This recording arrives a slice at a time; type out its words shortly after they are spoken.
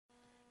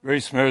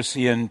Grace,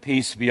 mercy, and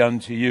peace be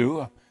unto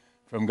you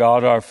from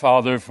God our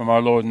Father, from our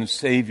Lord and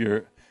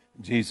Savior,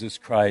 Jesus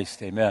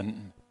Christ.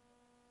 Amen.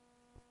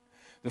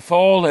 The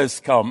fall has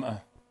come.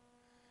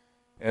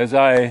 As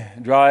I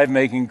drive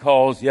making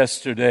calls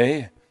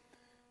yesterday,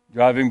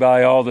 driving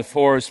by all the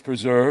forest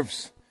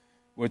preserves,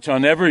 which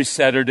on every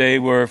Saturday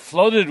were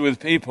flooded with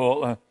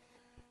people,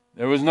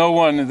 there was no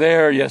one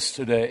there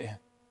yesterday.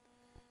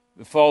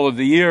 The fall of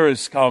the year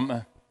has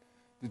come.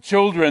 The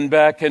children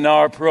back in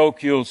our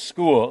parochial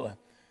school,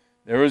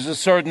 there is a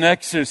certain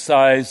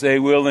exercise they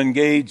will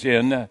engage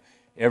in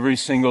every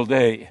single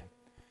day.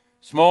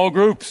 Small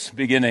groups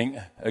beginning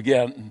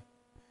again.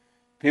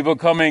 People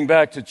coming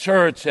back to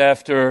church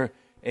after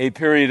a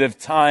period of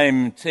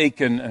time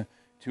taken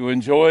to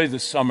enjoy the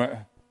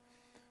summer.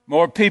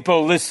 More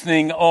people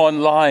listening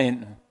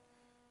online.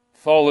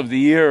 Fall of the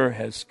year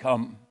has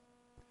come.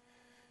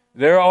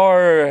 There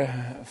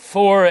are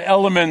 4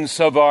 elements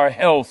of our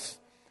health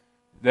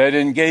that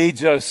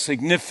engage us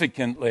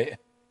significantly.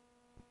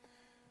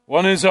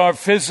 One is our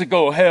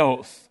physical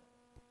health.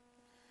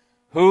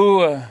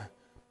 Who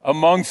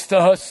amongst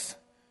us,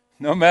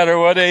 no matter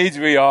what age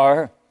we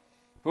are,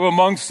 who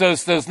amongst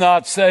us does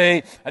not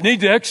say, I need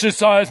to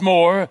exercise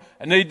more,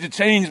 I need to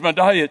change my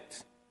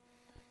diet?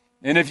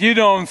 And if you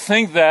don't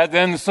think that,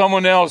 then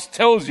someone else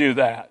tells you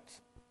that.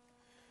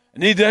 I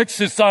need to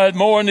exercise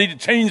more, I need to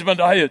change my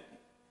diet.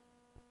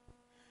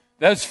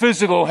 That's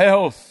physical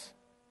health.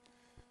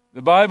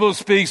 The Bible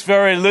speaks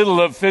very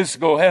little of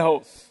physical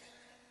health.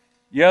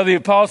 Yeah, the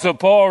Apostle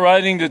Paul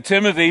writing to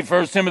Timothy,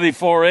 1 Timothy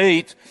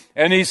 4:8,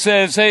 and he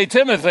says, hey,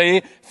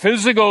 Timothy,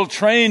 physical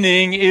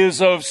training is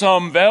of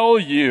some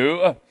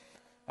value.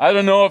 I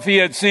don't know if he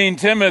had seen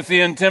Timothy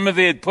and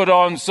Timothy had put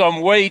on some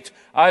weight.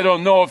 I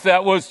don't know if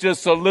that was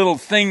just a little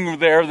thing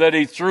there that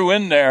he threw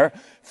in there.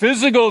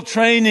 Physical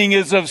training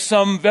is of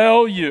some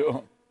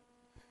value.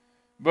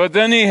 But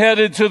then he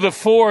headed to the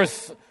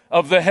 4th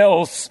of the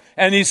health,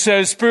 and he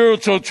says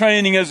spiritual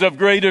training is of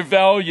greater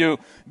value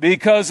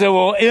because it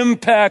will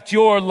impact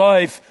your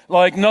life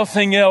like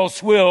nothing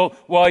else will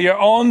while you're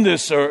on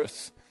this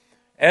earth.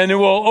 And it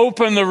will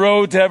open the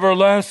road to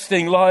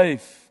everlasting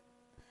life.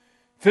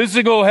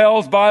 Physical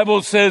health,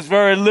 Bible says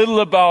very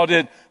little about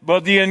it,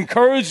 but the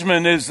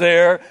encouragement is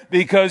there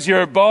because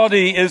your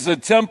body is a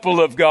temple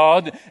of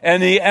God,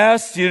 and He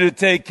asks you to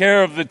take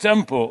care of the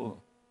temple.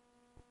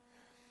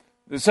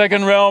 The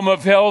second realm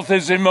of health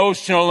is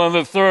emotional, and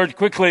the third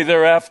quickly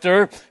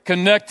thereafter,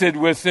 connected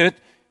with it,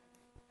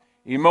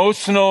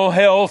 emotional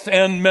health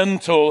and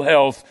mental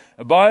health.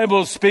 The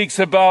Bible speaks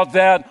about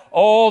that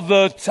all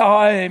the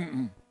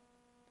time.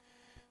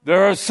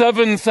 There are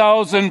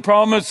 7,000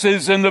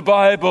 promises in the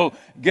Bible.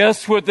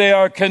 Guess what they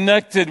are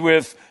connected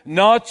with?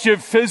 Not your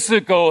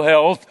physical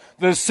health.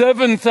 The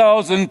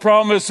 7,000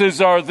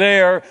 promises are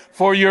there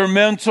for your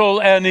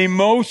mental and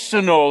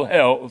emotional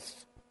health.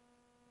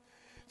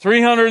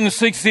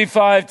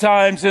 365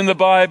 times in the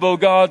Bible,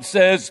 God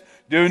says,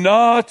 do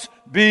not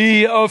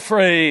be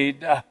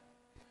afraid.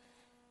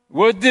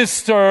 What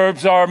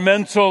disturbs our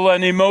mental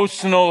and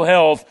emotional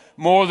health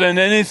more than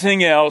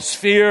anything else?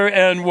 Fear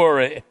and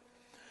worry.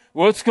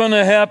 What's going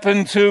to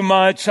happen to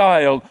my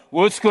child?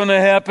 What's going to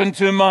happen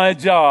to my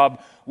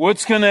job?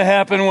 What's going to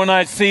happen when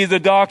I see the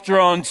doctor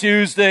on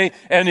Tuesday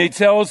and he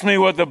tells me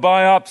what the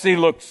biopsy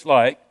looks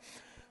like?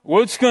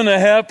 What's going to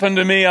happen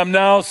to me? I'm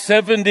now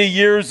 70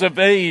 years of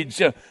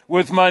age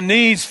with my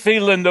knees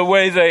feeling the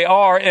way they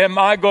are. Am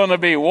I going to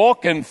be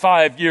walking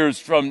 5 years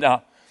from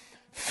now?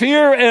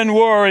 Fear and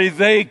worry,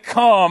 they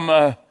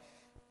come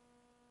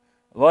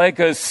like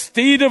a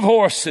steed of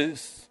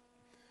horses.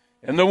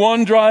 And the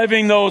one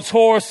driving those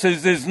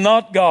horses is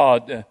not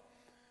God.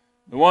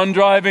 The one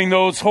driving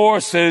those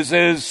horses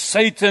is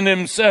Satan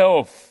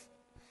himself.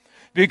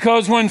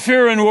 Because when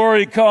fear and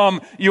worry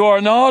come, you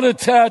are not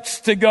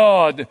attached to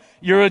God.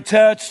 You're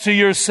attached to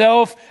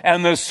yourself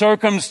and the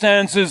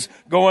circumstances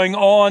going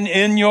on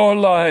in your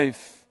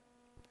life.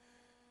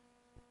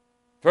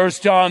 1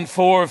 John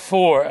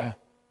 4:4.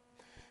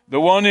 The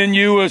one in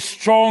you is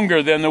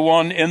stronger than the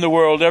one in the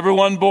world.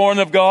 Everyone born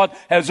of God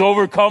has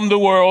overcome the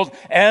world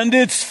and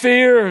its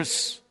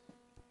fears.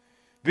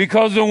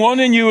 Because the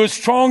one in you is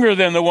stronger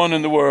than the one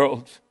in the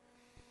world.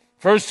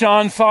 1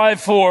 John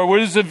 5:4,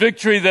 what is the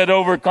victory that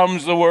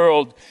overcomes the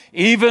world?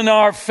 Even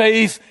our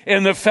faith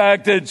in the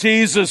fact that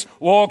Jesus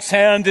walks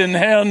hand in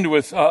hand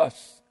with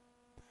us.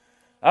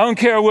 I don't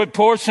care what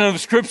portion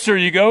of Scripture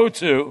you go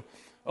to.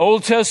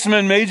 Old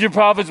Testament, major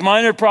prophets,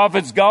 minor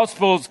prophets,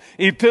 Gospels,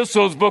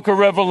 epistles, book of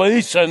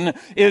Revelation.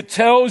 It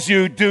tells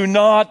you, do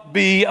not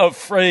be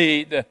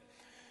afraid.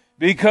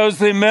 Because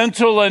the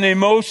mental and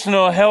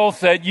emotional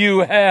health that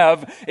you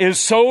have is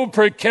so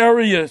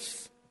precarious.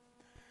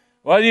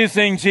 Why do you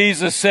think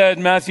Jesus said,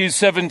 Matthew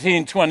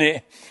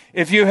 17:20,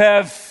 if you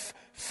have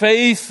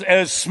faith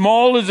as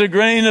small as a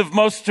grain of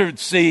mustard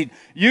seed,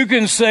 you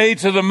can say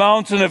to the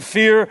mountain of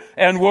fear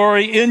and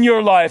worry in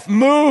your life,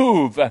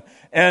 move,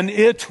 and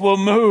it will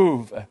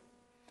move.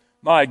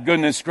 My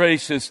goodness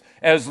gracious,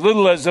 as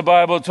little as the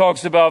Bible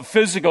talks about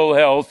physical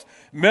health,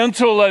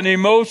 mental and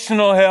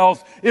emotional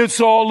health. It's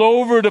all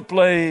over the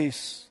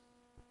place.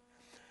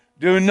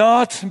 Do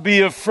not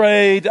be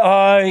afraid.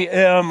 I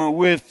am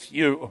with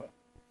you.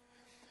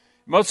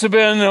 Must have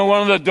been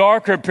one of the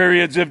darker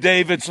periods of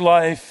David's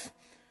life.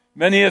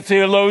 Many a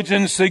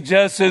theologian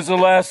suggests it's the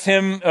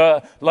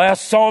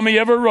last psalm he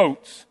ever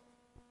wrote.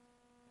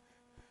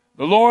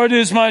 The Lord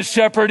is my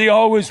shepherd, he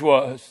always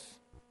was.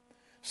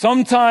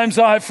 Sometimes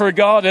I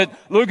forgot it.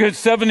 Look at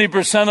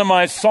 70% of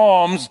my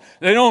psalms.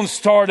 They don't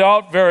start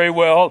out very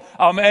well.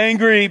 I'm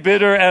angry,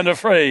 bitter, and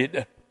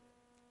afraid.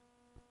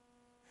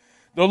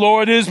 The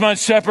Lord is my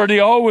shepherd, he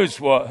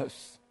always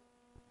was.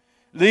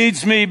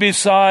 Leads me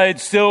beside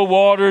still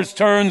waters,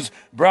 turns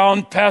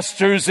brown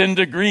pastures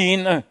into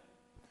green.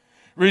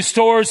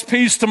 Restores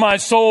peace to my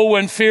soul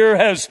when fear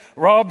has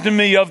robbed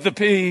me of the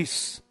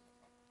peace.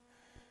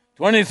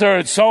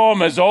 23rd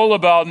Psalm is all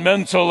about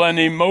mental and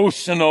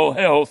emotional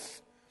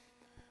health.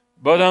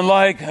 But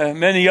unlike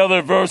many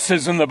other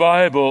verses in the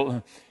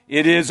Bible,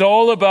 it is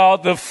all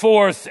about the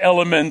fourth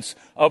element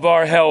of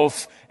our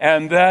health,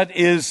 and that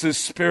is the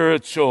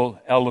spiritual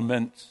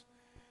element,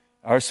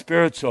 our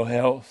spiritual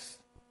health.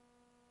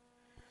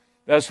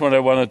 That's what I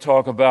want to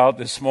talk about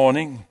this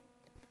morning.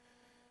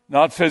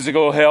 Not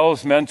physical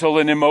health, mental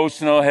and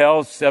emotional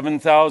health,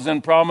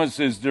 7,000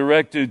 promises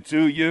directed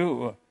to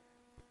you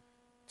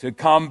to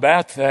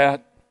combat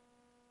that.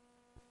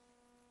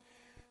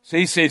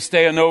 Cece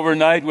staying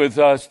overnight with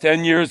us,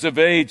 10 years of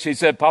age. She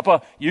said,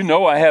 Papa, you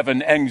know I have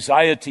an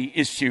anxiety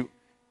issue.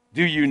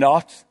 Do you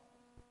not?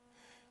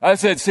 I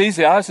said,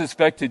 Cece, I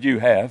suspected you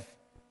have.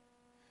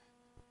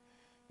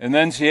 And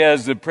then she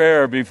has the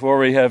prayer before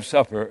we have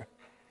supper.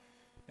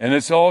 And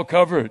it's all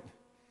covered.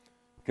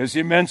 Because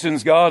she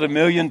mentions God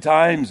 1,000,000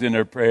 times in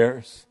her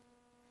prayers.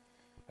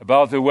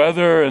 About the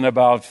weather and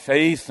about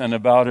faith and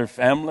about her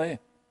family.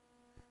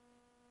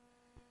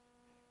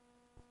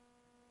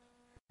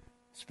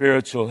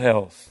 Spiritual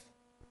health.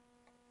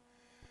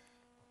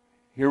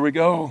 Here we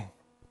go.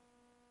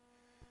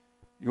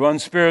 You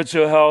want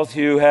spiritual health,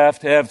 you have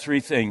to have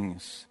three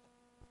things.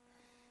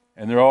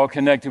 And they're all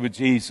connected with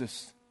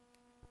Jesus.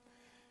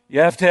 You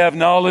have to have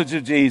knowledge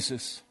of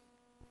Jesus.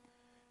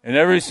 And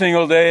every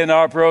single day in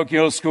our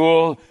parochial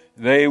school,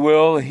 they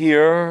will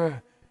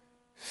hear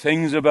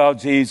things about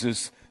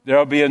Jesus. There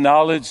will be a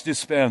knowledge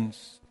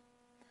dispensed.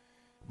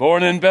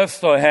 Born in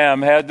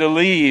Bethlehem, had to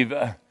leave,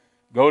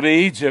 go to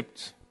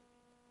Egypt.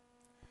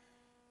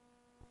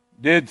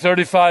 Did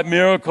 35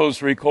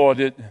 miracles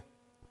recorded.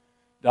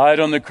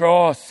 Died on the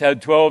cross,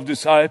 had 12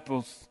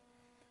 disciples.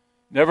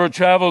 Never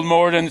traveled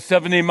more than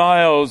 70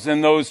 miles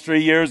in those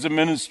 3 years of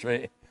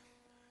ministry.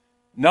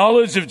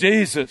 Knowledge of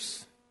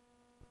Jesus.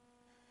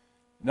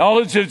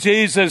 Knowledge of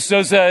Jesus,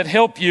 does that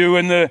help you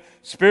in the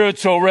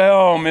spiritual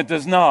realm? It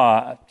does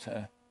not.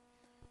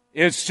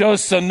 It's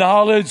just a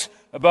knowledge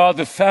about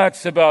the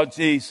facts about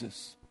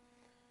Jesus.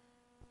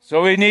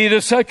 So we need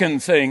a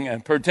second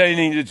thing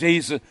pertaining to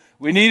Jesus.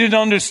 We need an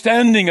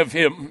understanding of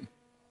him.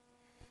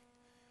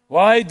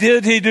 Why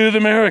did he do the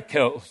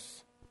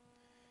miracles?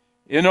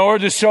 In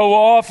order to show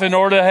off, in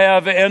order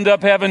to end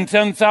up having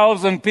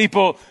 10,000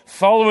 people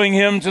following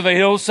him to the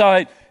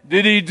hillside?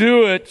 Did he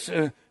do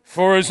it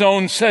for his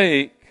own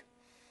sake?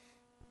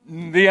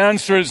 The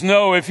answer is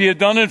no. If he had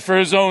done it for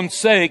his own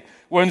sake,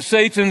 when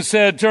Satan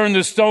said, turn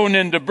the stone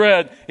into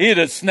bread, he'd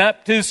have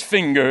snapped his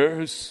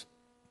fingers.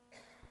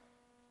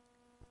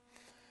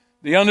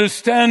 The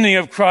understanding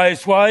of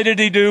Christ, why did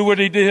he do what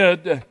he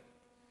did?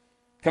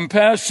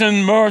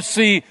 Compassion,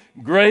 mercy,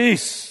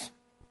 grace,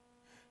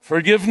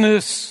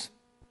 forgiveness.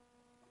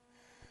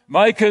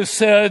 Micah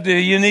said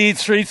you need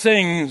three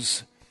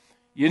things.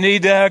 You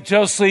need to act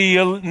justly,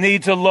 you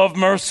need to love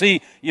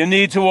mercy, you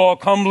need to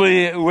walk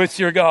humbly with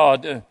your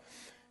God.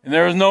 And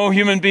there is no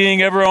human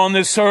being ever on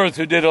this earth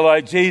who did it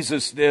like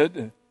Jesus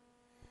did.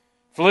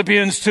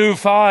 Philippians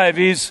 2:5,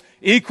 he's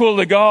equal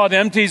to God,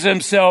 empties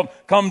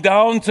himself, come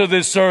down to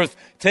this earth,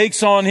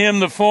 takes on him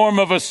the form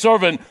of a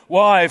servant.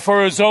 Why?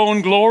 For his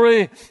own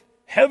glory?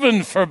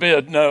 Heaven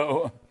forbid,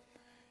 no.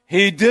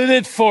 He did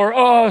it for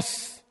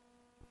us.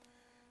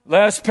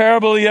 Last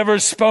parable he ever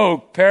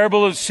spoke,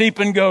 parable of sheep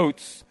and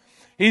goats.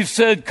 He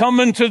said,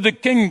 come into the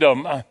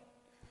kingdom.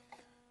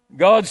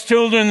 God's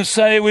children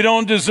say, we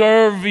don't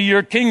deserve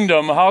your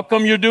kingdom. How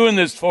come you're doing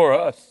this for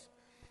us?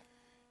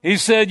 He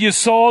said, you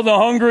saw the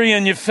hungry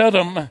and you fed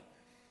them.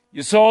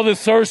 You saw the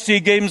thirsty, you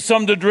gave them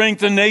something to drink.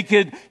 The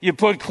naked, you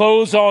put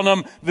clothes on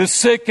them. The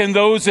sick and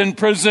those in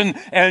prison,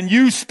 and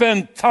you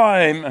spent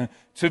time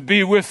to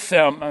be with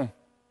them.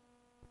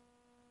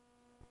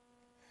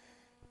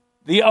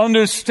 The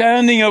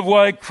understanding of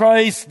why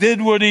Christ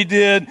did what he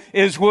did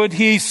is what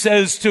he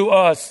says to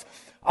us.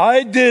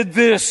 I did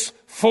this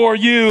for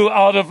you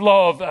out of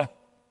love.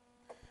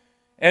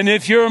 And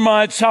if you're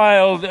my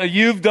child,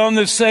 you've done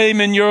the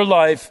same in your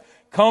life.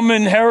 Come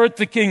inherit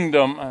the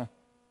kingdom.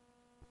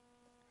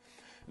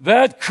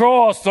 That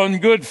cross on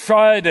Good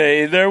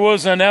Friday, there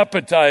was an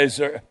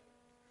appetizer.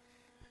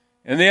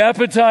 And the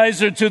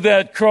appetizer to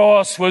that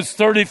cross was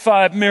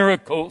 35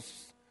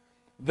 miracles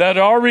that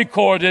are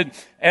recorded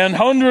and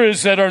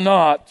hundreds that are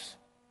not.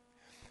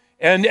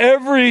 And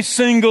every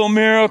single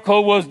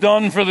miracle was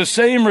done for the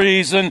same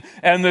reason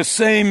and the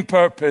same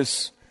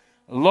purpose.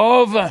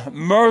 Love,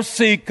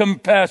 mercy,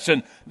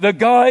 compassion. The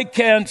guy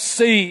can't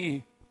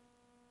see.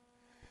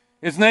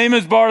 His name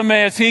is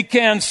Bartimaeus. He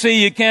can't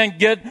see. You can't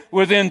get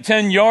within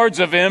 10 yards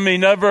of him. He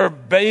never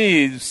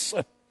bathes.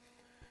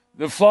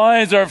 The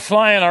flies are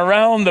flying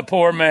around the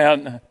poor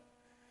man.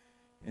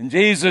 And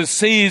Jesus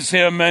sees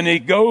him and he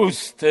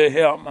goes to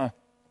him.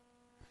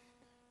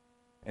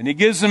 And he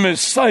gives him his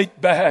sight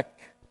back.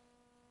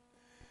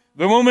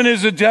 The woman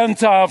is a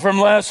Gentile from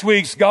last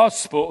week's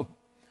gospel.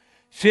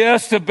 She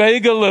has to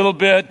beg a little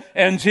bit,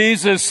 and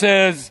Jesus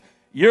says,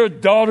 your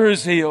daughter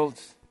is healed.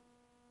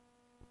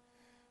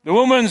 The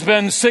woman's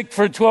been sick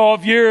for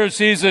 12 years.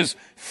 She's as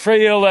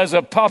frail as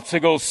a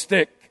popsicle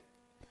stick.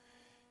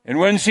 And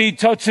when she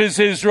touches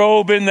his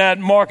robe in that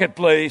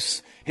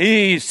marketplace,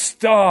 he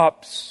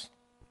stops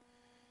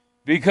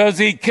because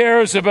he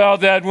cares about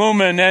that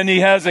woman, and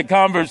he has a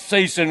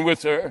conversation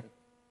with her.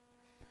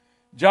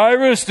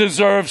 Jairus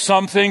deserves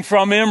something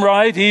from him,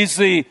 right? He's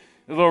the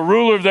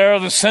ruler there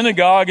of the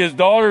synagogue. His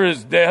daughter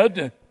is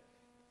dead.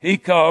 He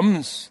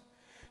comes.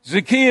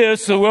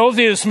 Zacchaeus, the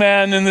wealthiest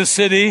man in the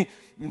city,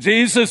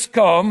 Jesus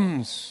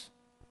comes.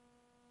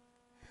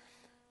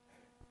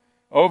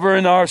 Over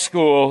in our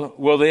school,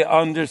 will they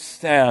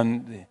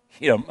understand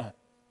him?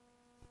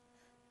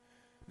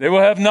 They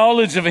will have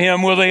knowledge of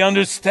him. Will they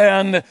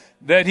understand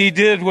that he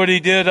did what he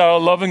did out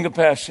of loving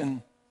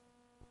compassion?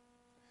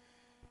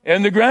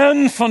 And the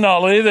grand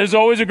finale, there's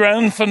always a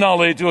grand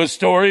finale to a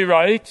story,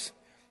 right?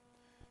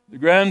 The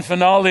grand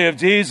finale of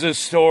Jesus'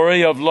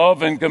 story of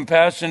love and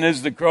compassion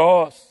is the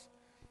cross.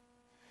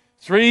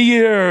 3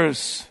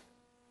 years,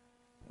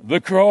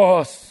 the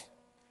cross.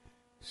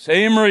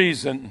 Same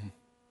reason.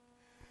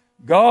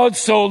 God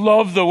so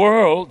loved the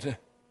world,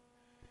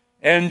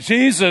 and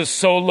Jesus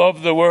so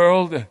loved the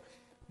world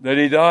that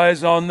he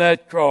dies on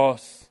that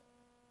cross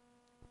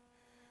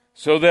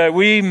so that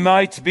we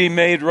might be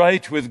made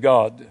right with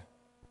God.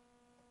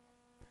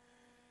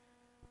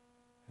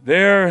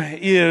 There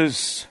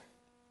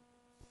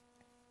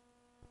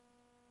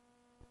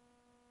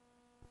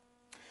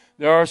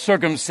are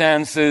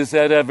circumstances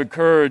that have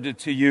occurred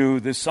to you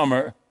this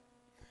summer.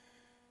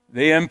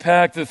 They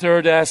impact the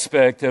third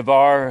aspect of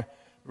our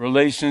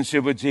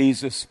relationship with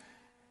Jesus.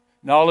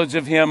 Knowledge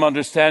of him,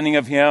 understanding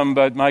of him,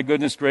 but my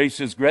goodness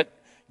gracious,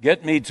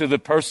 get me to the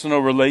personal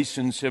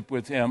relationship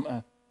with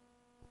him.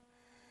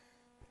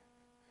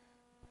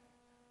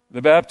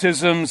 The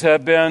baptisms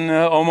have been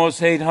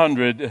almost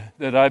 800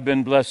 that I've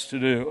been blessed to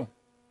do.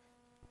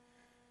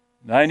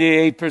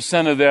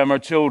 98% of them are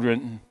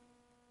children.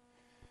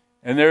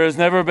 And there has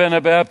never been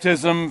a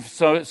baptism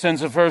since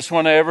the first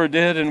one I ever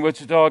did in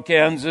Wichita,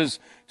 Kansas,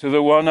 to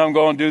the one I'm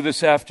going to do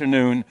this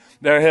afternoon.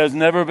 There has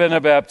never been a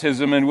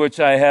baptism in which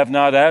I have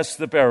not asked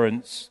the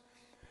parents,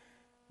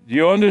 do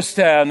you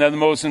understand that the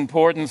most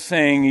important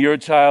thing your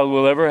child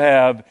will ever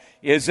have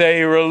is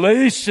a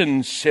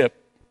relationship,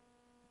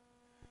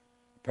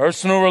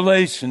 personal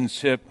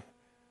relationship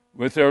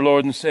with their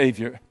Lord and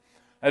Savior?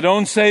 I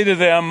don't say to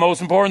them,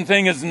 most important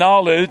thing is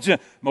knowledge,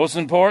 most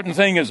important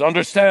thing is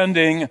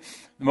understanding.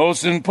 The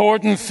most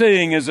important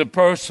thing is a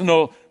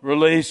personal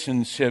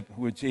relationship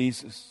with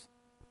Jesus.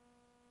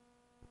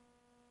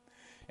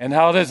 And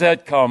how does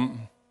that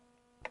come?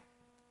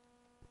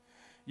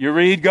 You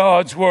read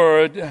God's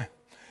Word,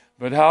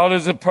 but how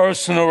does a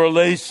personal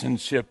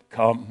relationship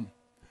come?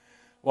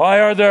 Why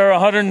are there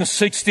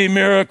 160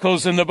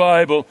 miracles in the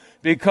Bible?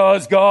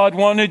 Because God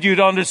wanted you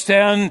to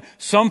understand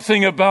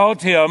something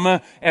about him,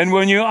 and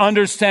when you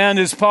understand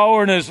his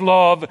power and his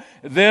love,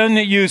 then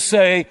you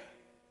say,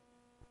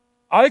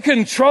 I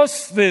can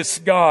trust this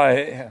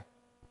guy.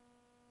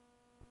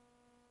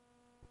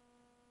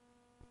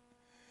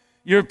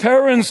 Your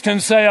parents can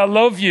say, I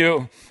love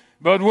you,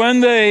 but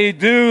when they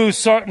do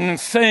certain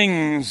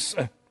things,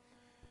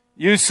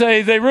 you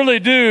say they really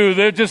do,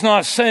 they're just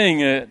not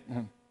saying it.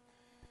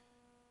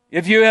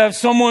 If you have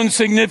someone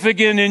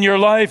significant in your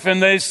life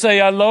and they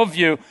say, I love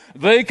you,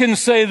 they can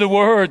say the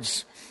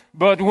words,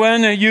 but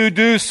when you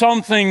do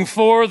something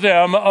for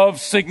them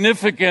of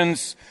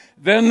significance,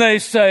 then they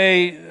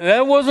say,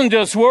 that wasn't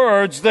just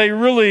words, they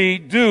really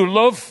do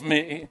love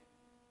me.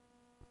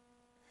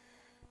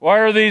 Why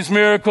are these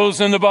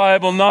miracles in the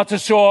Bible? Not to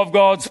show off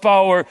God's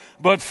power,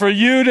 but for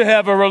you to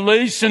have a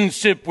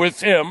relationship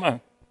with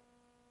him.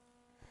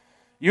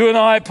 You and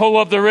I pull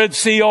up the Red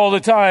Sea all the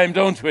time,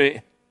 don't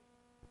we?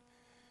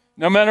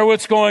 No matter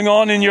what's going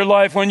on in your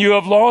life, when you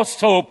have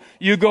lost hope,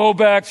 you go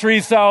back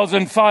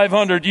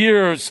 3,500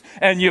 years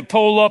and you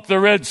pull up the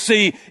Red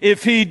Sea.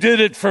 If he did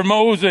it for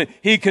Moses,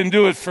 he can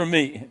do it for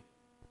me.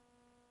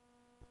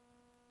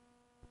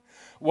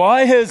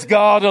 Why has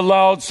God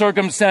allowed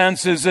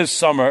circumstances this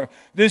summer?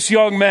 This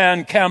young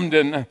man,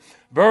 Camden,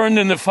 burned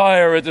in the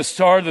fire at the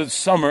start of the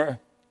summer,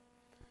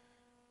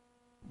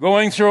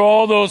 going through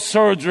all those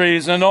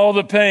surgeries and all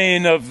the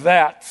pain of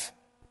that.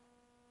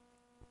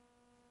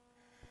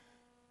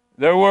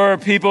 There were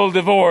people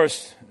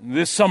divorced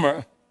this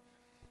summer,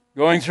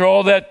 going through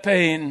all that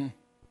pain.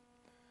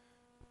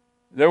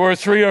 There were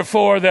 3 or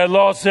 4 that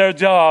lost their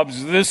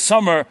jobs this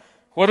summer.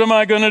 What am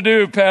I going to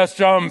do,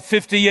 Pastor? I'm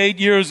 58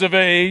 years of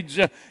age,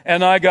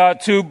 and I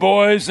got 2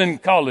 boys in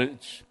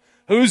college.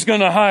 Who's going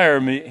to hire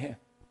me?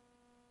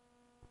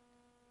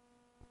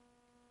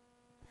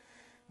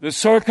 The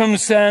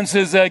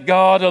circumstances that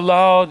God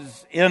allowed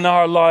in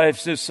our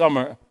lives this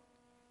summer,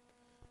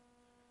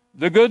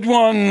 the good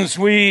ones,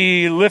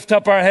 we lift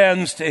up our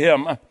hands to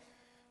Him.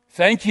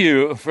 Thank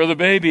you for the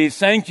baby.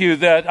 Thank you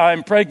that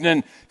I'm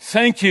pregnant.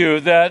 Thank you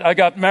that I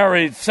got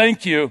married.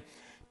 Thank you.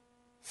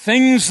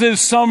 Things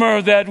this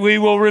summer that we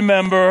will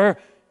remember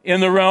in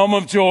the realm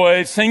of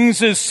joy. Things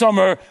this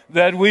summer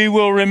that we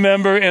will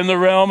remember in the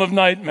realm of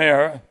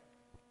nightmare.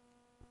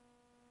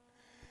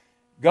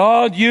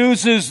 God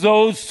uses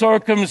those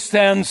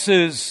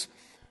circumstances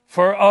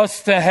for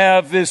us to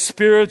have this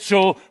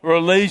spiritual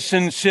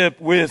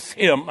relationship with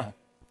Him.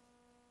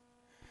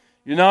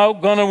 You're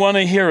not going to want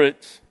to hear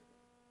it.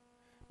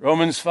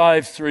 Romans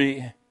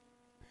 5:3.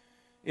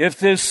 If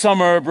this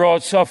summer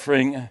brought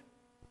suffering,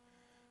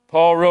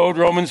 Paul wrote,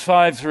 Romans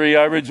 5:3,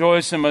 I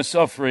rejoice in my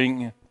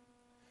suffering,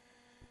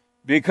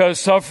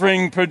 because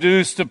suffering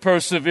produced a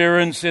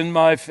perseverance in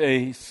my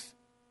faith.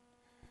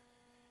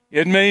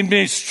 It made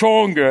me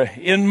stronger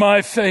in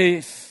my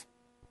faith.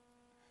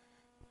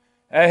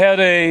 I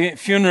had a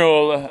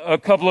funeral a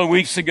couple of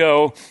weeks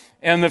ago,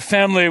 and the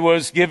family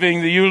was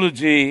giving the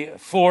eulogy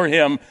for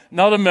him,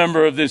 not a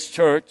member of this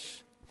church.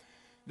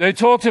 They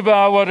talked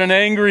about what an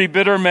angry,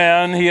 bitter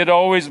man he had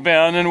always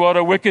been and what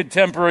a wicked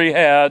temper he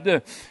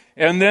had.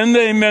 And then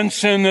they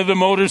mentioned the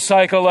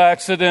motorcycle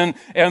accident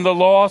and the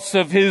loss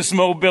of his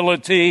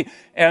mobility,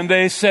 and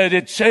they said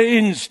it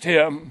changed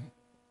him.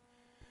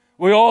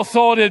 We all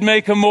thought it'd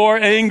make him more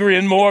angry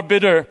and more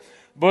bitter,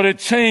 but it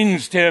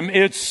changed him.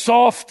 It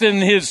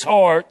softened his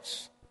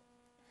heart.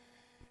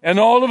 And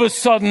all of a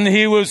sudden,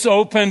 he was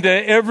open to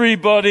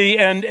everybody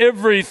and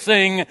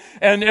everything,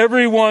 and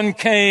everyone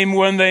came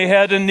when they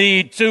had a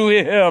need to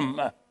him.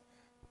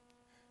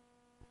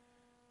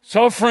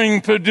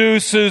 Suffering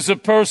produces a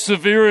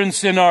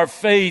perseverance in our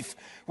faith.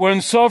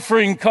 When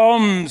suffering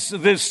comes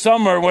this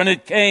summer, when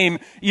it came,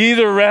 you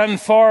either ran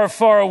far,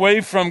 far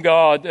away from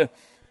God,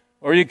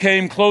 or you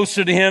came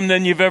closer to Him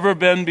than you've ever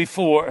been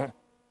before.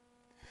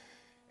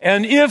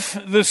 And if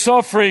the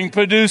suffering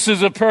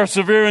produces a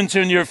perseverance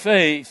in your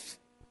faith,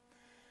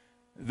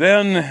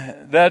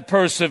 then that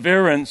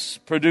perseverance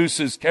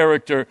produces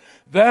character.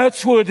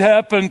 That's what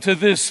happened to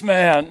this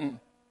man.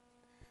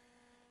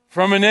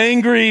 From an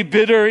angry,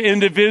 bitter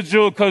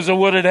individual because of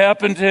what had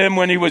happened to him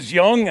when he was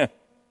young,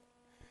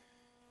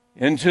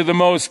 into the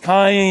most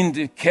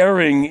kind,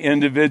 caring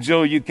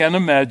individual you can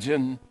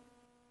imagine.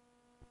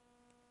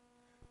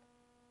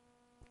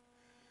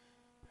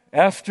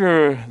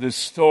 After the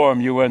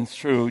storm you went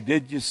through,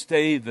 did you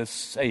stay the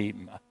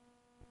same?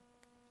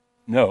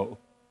 No.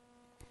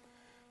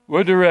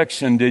 What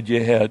direction did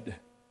you head?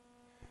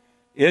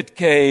 It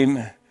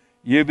came,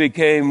 you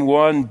became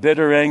one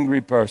bitter,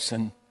 angry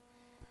person.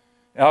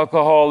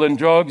 Alcohol and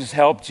drugs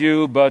helped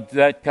you, but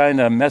that kind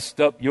of messed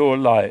up your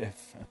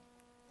life.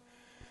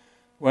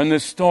 When the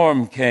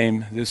storm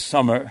came this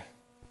summer,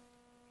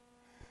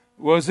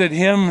 was it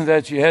Him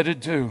that you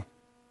headed to?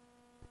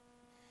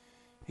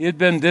 He had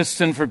been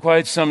distant for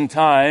quite some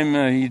time.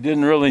 You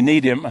didn't really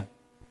need Him.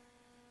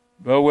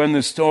 But when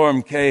the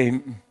storm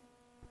came,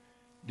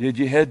 did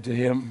you head to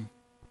Him?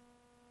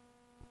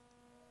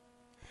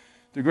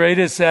 The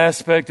greatest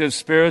aspect of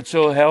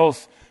spiritual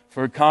health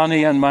for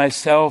Connie and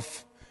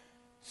myself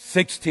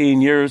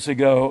 16 years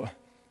ago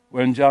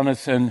when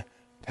Jonathan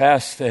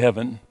passed to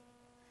heaven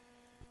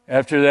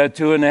after that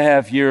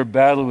 2.5-year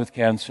battle with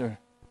cancer.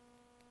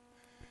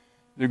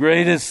 The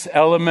greatest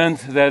element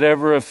that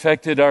ever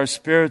affected our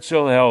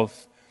spiritual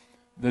health,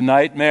 the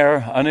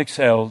nightmare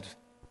unexcelled.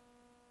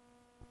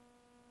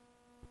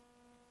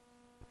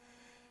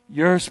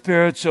 Your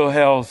spiritual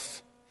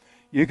health,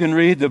 you can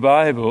read the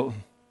Bible,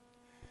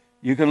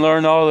 you can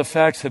learn all the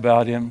facts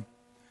about Him,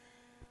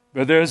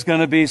 but there's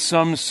going to be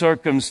some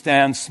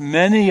circumstance,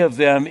 many of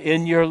them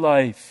in your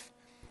life,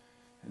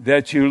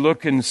 that you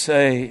look and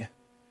say,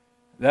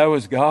 that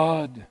was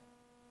God.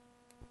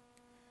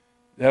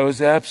 That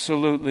was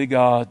absolutely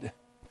God.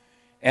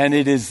 And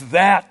it is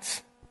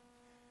that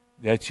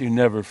you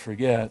never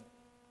forget.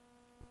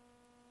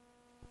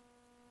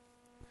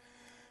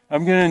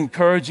 I'm going to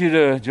encourage you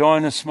to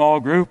join a small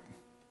group,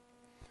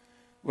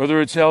 whether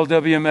it's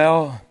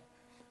LWML,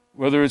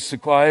 whether it's the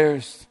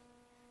choirs,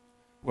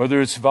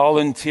 whether it's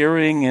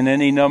volunteering in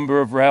any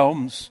number of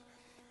realms,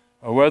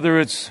 or whether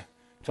it's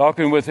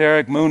talking with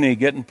Eric Mooney,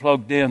 getting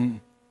plugged in.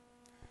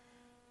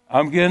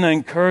 I'm going to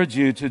encourage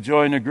you to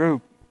join a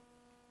group.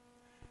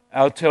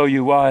 I'll tell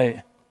you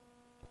why.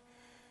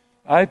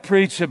 I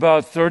preach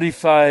about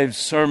 35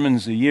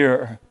 sermons a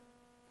year.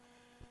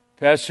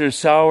 Pastor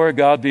Sauer,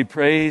 God be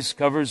praised,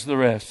 covers the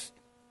rest.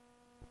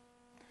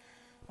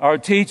 Our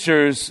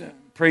teachers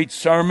preach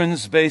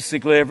sermons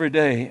basically every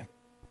day.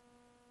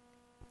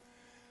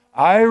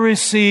 I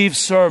receive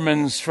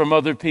sermons from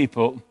other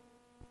people,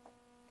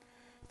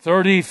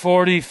 30,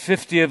 40,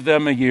 50 of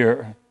them a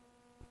year.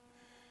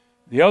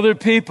 The other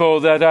people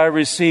that I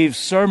receive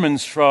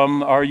sermons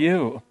from are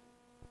you.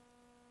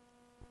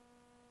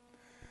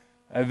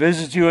 I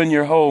visit you in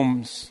your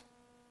homes.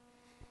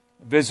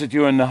 I visit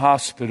you in the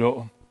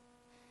hospital.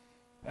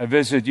 I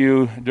visit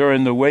you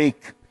during the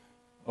wake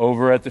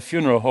over at the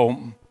funeral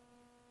home.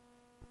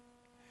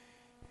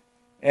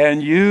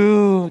 And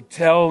you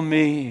tell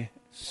me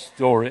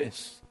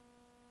stories.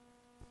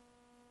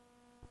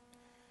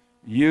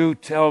 You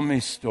tell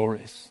me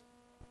stories.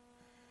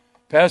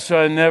 Pastor,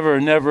 I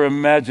never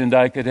imagined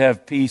I could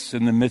have peace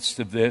in the midst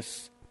of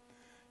this.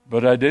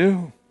 But I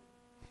do.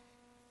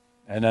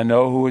 And I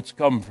know who it's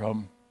come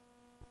from.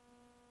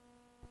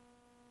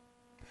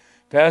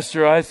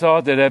 Pastor, I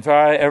thought that if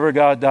I ever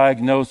got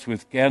diagnosed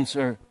with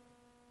cancer,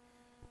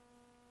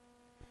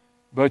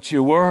 but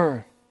you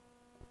were.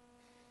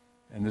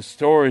 And the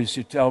stories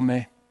you tell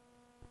me.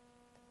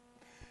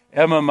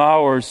 Emma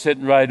Maurer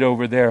sitting right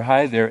over there.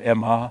 Hi there,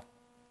 Emma.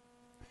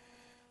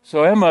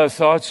 So Emma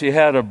thought she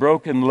had a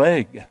broken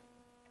leg.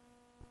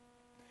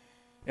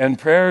 And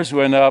prayers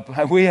went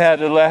up. We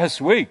had it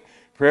last week.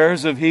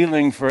 Prayers of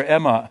healing for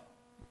Emma.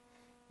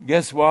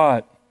 Guess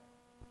what?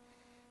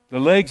 The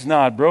leg's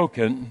not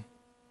broken.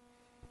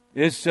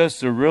 It's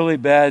just a really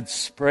bad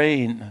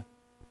sprain.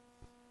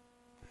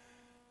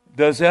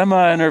 Does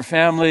Emma and her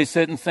family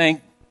sit and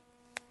think,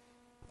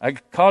 I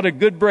caught a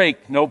good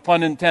break, no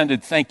pun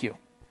intended, thank you?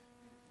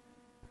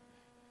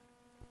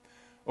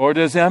 Or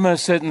does Emma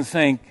sit and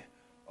think,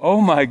 oh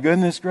my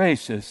goodness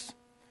gracious,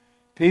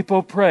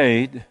 people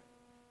prayed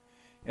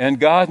and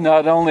God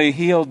not only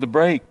healed the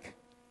break,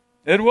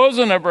 it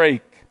wasn't a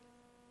break.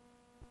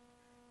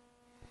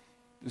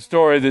 The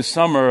story this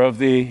summer of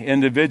the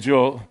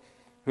individual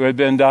who had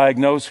been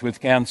diagnosed with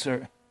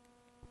cancer.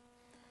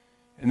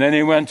 And then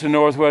he went to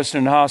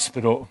Northwestern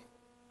Hospital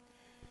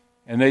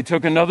and they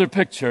took another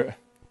picture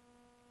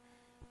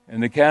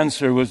and the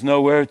cancer was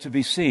nowhere to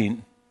be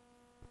seen.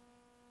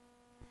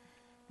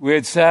 We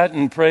had sat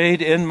and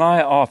prayed in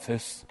my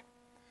office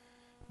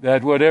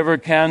that whatever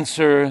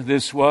cancer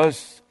this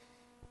was,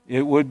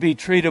 it would be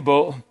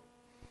treatable,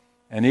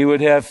 and he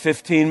would have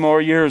 15 more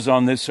years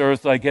on this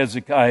earth like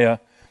Hezekiah.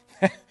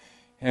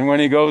 And when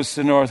he goes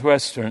to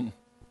Northwestern,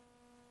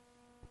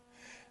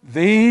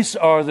 these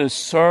are the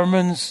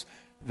sermons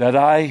that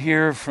I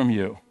hear from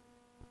you.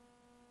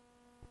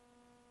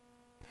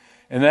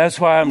 And that's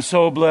why I'm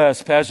so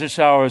blessed, Pastor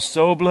Schauer is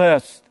so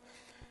blessed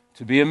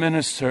to be a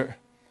minister,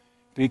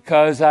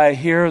 because I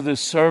hear the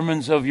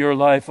sermons of your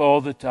life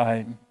all the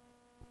time.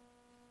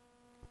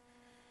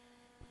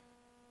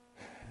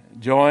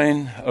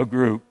 Join a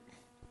group,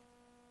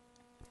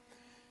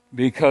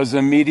 because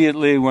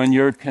immediately when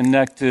you're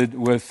connected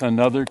with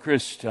another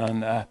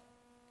Christian,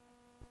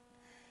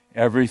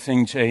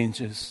 everything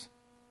changes.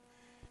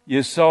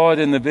 You saw it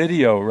in the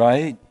video,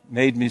 right?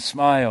 Made me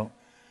smile.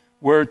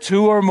 Where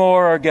two or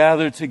more are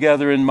gathered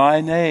together in my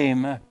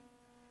name,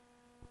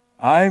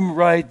 I'm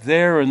right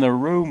there in the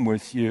room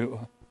with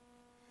you.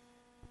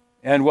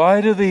 And why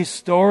do these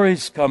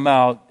stories come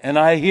out? And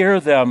I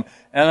hear them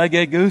and I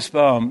get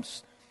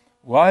goosebumps.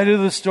 Why do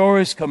the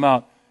stories come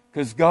out?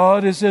 Because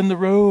God is in the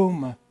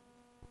room.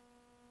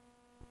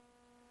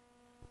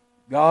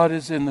 God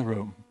is in the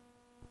room.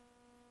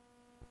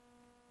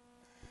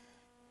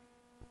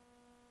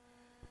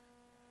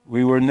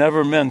 We were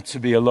never meant to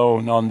be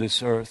alone on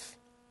this earth.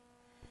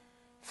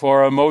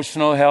 For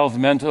emotional health,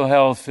 mental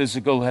health,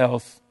 physical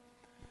health,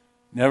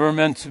 never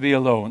meant to be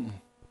alone.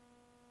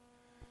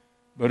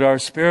 But our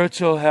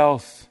spiritual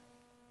health,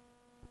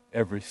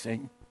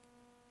 everything.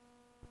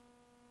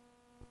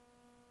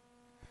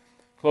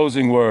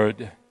 Closing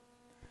word.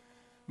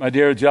 My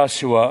dear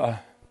Joshua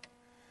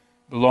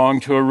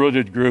belonged to a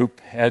rooted group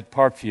at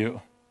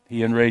Parkview,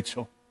 he and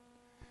Rachel,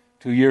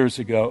 2 years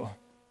ago.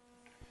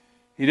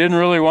 He didn't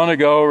really want to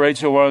go.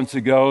 Rachel wanted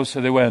to go,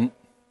 so they went.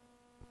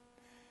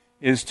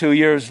 Is 2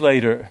 years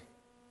later,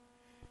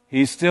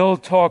 he still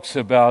talks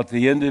about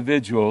the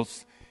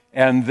individuals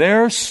and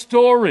their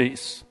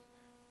stories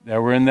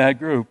that were in that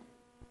group.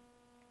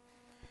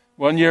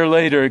 1 year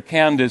later,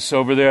 Candace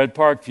over there at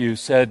Parkview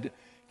said,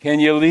 can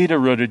you lead a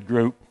rooted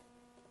group?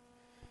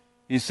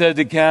 He said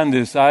to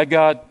Candace, I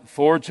got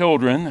 4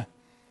 children.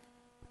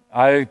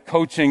 I'm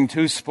coaching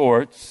 2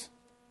 sports.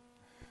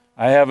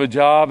 I have a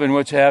job in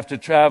which I have to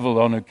travel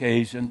on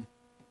occasion.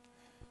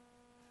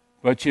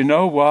 But you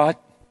know what?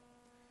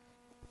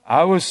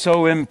 I was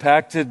so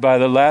impacted by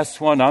the last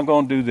one, I'm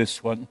going to do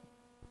this one.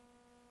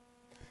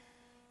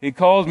 He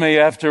called me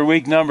after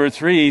week number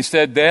 3. He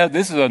said, Dad,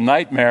 this is a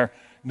nightmare.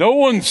 No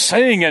one's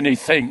saying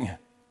anything.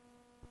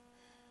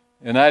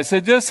 And I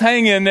said, just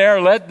hang in there.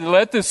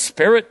 Let the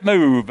Spirit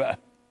move.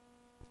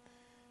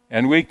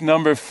 And week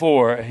number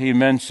 4, he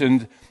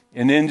mentioned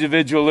an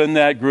individual in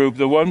that group,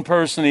 the one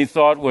person he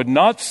thought would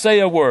not say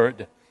a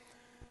word.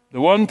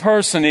 The one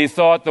person he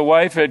thought the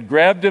wife had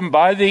grabbed him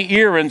by the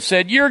ear and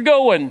said, you're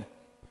going.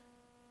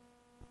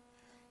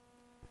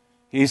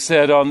 He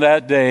said on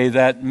that day,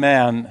 that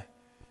man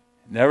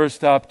never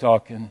stopped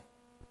talking.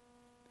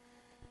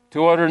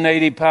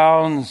 280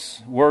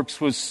 pounds,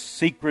 works with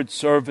Secret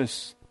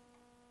Service.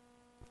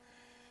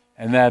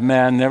 And that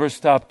man never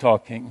stopped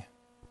talking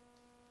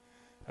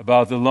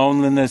about the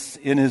loneliness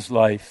in his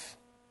life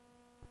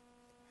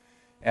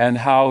and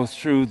how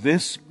through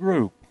this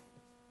group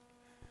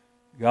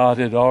God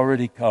had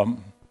already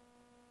come.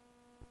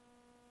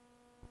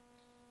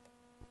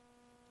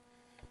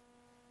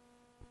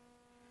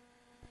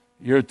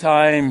 Your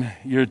time,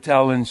 your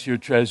talents, your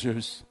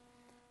treasures.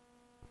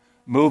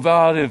 Move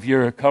out of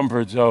your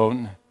comfort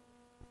zone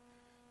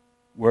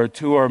where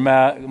two or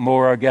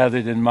more are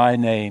gathered in my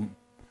name.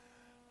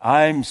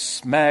 I'm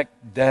smack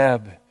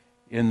dab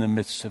in the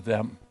midst of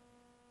them.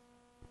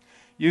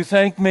 You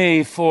thank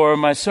me for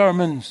my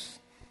sermons.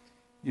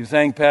 You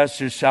thank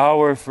Pastor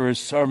Schauer for his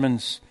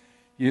sermons.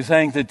 You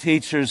thank the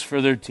teachers for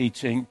their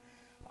teaching.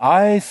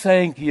 I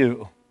thank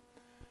you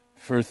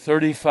for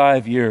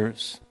 35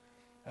 years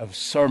of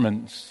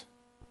sermons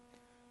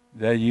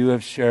that you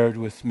have shared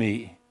with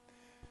me.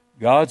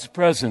 God's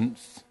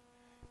presence,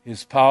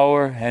 His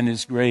power, and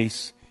His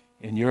grace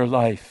in your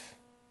life.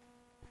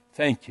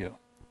 Thank you.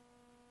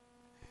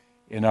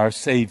 In our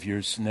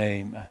Savior's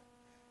name,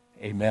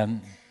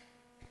 amen.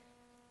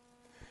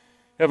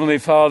 Heavenly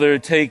Father,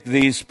 take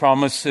these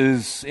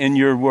promises in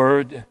your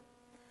word.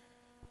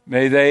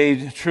 May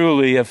they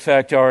truly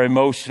affect our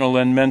emotional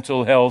and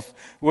mental health,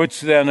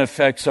 which then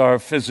affects our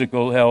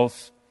physical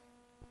health.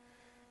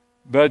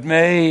 But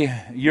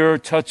may your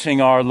touching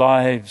our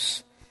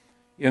lives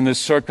in the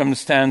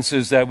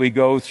circumstances that we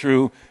go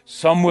through,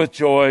 some with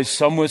joy,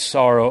 some with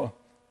sorrow,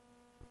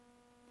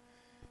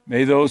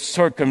 may those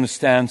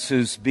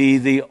circumstances be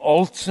the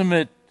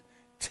ultimate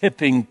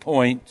tipping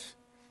point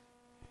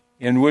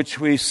in which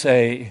we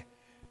say,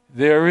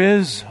 there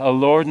is a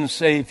Lord and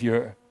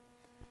Savior,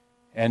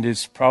 and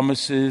His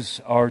promises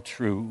are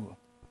true.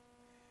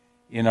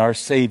 In our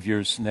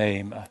Savior's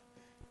name,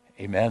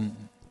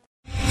 amen.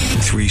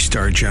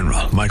 3-star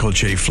General Michael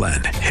J.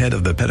 Flynn, head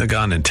of the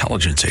Pentagon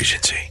Intelligence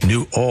Agency,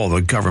 knew all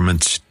the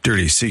government's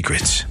dirty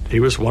secrets. He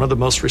was one of the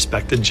most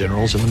respected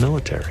generals in the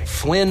military.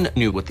 Flynn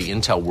knew what the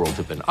intel world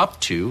had been up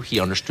to. He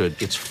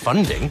understood its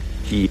funding.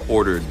 He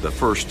ordered the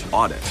first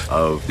audit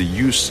of the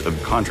use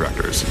of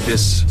contractors.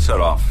 This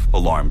set off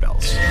alarm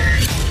bells.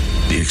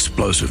 The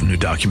explosive new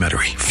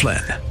documentary,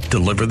 Flynn,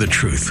 Deliver the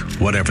Truth,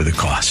 Whatever the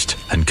Cost,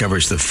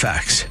 uncovers the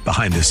facts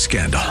behind this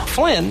scandal.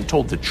 Flynn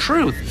told the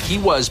truth. He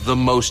was the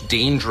most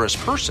dangerous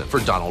person for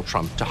Donald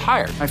Trump to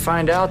hire. I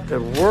find out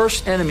the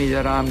worst enemy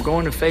that I'm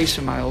going to face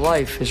in my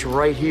life is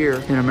right here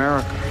in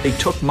America. They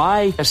took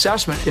my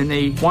assessment and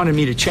they wanted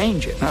me to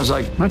change it. And I was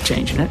like, I'm not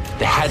changing it.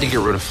 They had to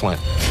get rid of Flynn.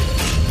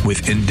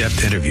 With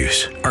in-depth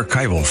interviews,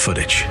 archival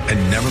footage,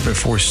 and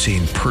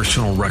never-before-seen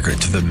personal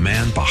records of the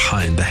man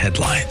behind the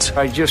headlines.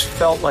 I just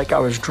felt like I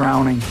was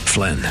drowning.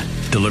 Flynn,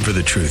 Deliver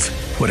the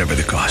Truth, Whatever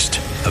the Cost.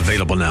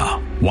 Available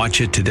now.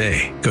 Watch it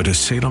today. Go to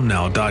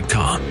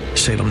salemnow.com.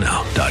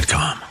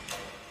 salemnow.com.